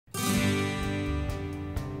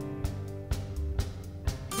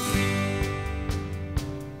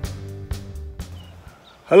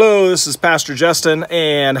Hello, this is Pastor Justin,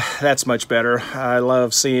 and that's much better. I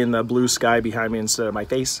love seeing the blue sky behind me instead of my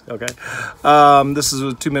face, okay? This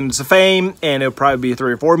is 2 minutes of fame, and it'll probably be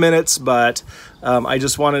 3 or 4 minutes, but I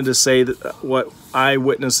just wanted to say that what I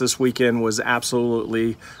witnessed this weekend was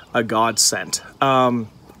absolutely a godsend.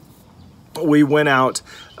 We went out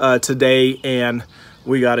today, and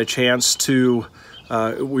we got a chance to,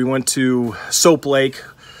 we went to Soap Lake.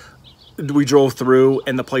 We drove through,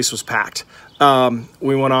 and the place was packed.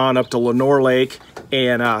 We went on up to Lenore Lake,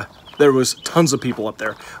 and there was tons of people up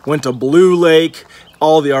there. Went to Blue Lake.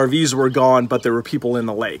 All the RVs were gone, but there were people in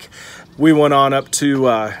the lake. We went on up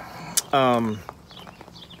to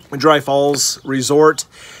Dry Falls Resort,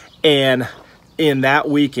 and in that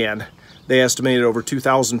weekend, they estimated over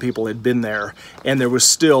 2,000 people had been there, and there was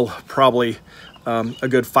still probably a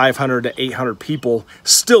good 500 to 800 people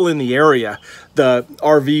still in the area. The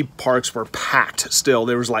RV parks were packed still.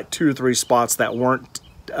 There was like 2 or 3 spots that weren't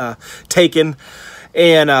taken,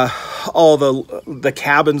 and all the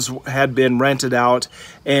cabins had been rented out.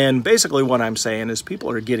 And basically what I'm saying is people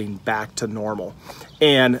are getting back to normal,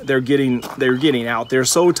 and they're getting out. They're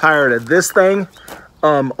so tired of this thing.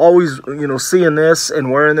 Always, seeing this and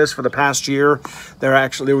wearing this for the past year.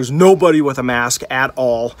 There was nobody with a mask at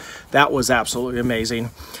all. That was absolutely amazing.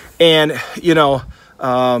 And,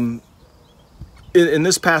 in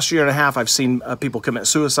this past year and a half, I've seen people commit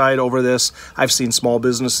suicide over this. I've seen small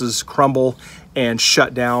businesses crumble and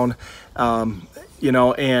shut down,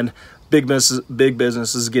 and big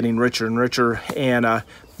businesses getting richer and richer. And,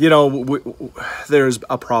 there's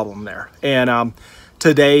a problem there. And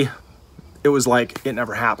today, it was like it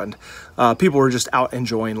never happened. People were just out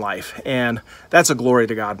enjoying life, and that's a glory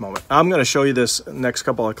to God moment. I'm going to show you this next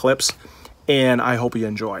couple of clips, and I hope you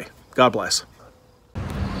enjoy. God bless.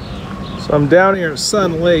 So I'm down here at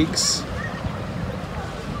Sun Lakes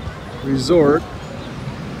Resort.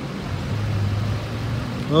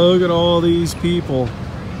 Look at all these people.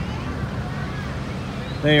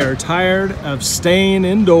 They are tired of staying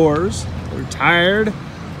indoors. They're tired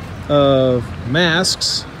of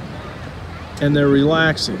masks. And they're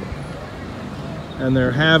relaxing, and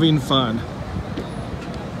they're having fun.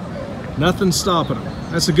 Nothing's stopping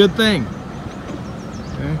them. That's a good thing.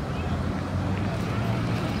 Okay.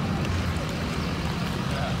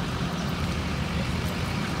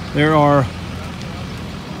 There are,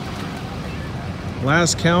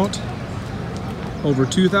 last count, over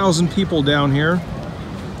 2,000 people down here,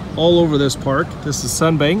 all over this park. This is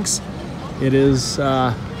Sunbanks. It is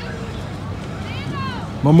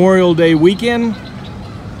Memorial Day weekend.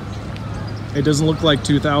 It doesn't look like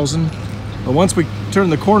 2,000, but once we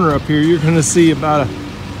turn the corner up here, you're going to see about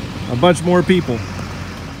a bunch more people. All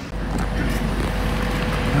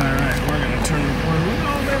right, we're going to turn the corner. Look at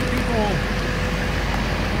all them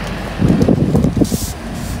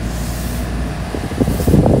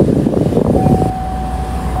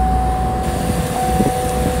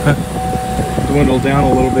people. Dwindle down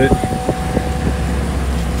a little bit.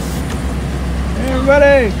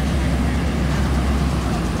 Everybody!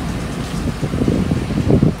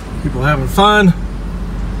 People having fun.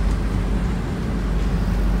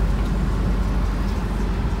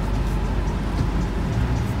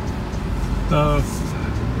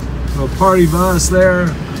 A party bus there.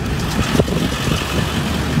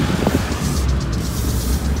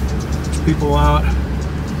 There's people out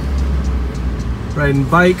riding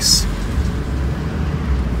bikes.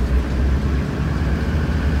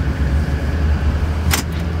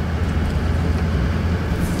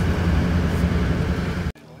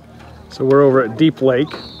 So we're over at Deep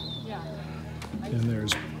Lake, and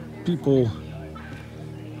there's people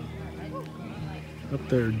up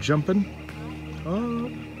there jumping. I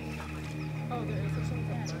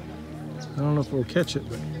don't know if we'll catch it,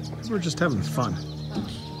 but we're just having fun.